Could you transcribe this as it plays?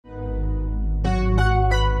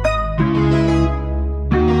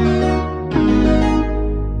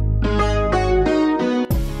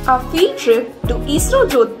Our field trip to ISRO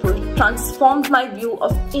Jodhpur transformed my view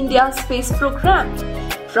of India's space program.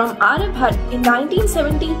 From Aryabhat in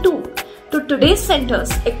 1972 to today's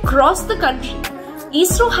centers across the country,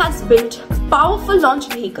 ISRO has built powerful launch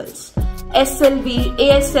vehicles, SLV,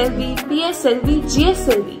 ASLV, PSLV,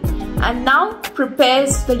 GSLV, and now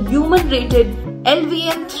prepares the human-rated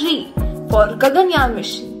LVM-3 for Gaganyaan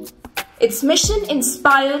mission. Its mission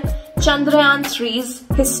inspired Chandrayaan-3's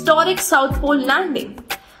historic South Pole landing,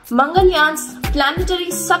 Mangalyaan's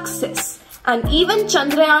planetary success, and even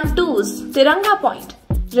Chandrayaan-2's Tiranga point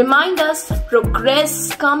remind us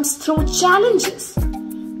progress comes through challenges.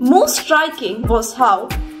 Most striking was how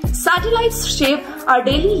satellites shape our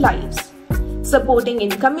daily lives, supporting in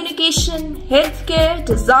communication, healthcare,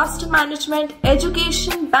 disaster management,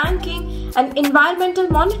 education, banking, and environmental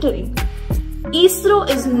monitoring. ISRO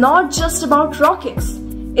is not just about rockets,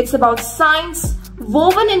 it's about science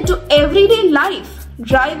woven into everyday life,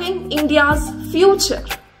 driving India's future.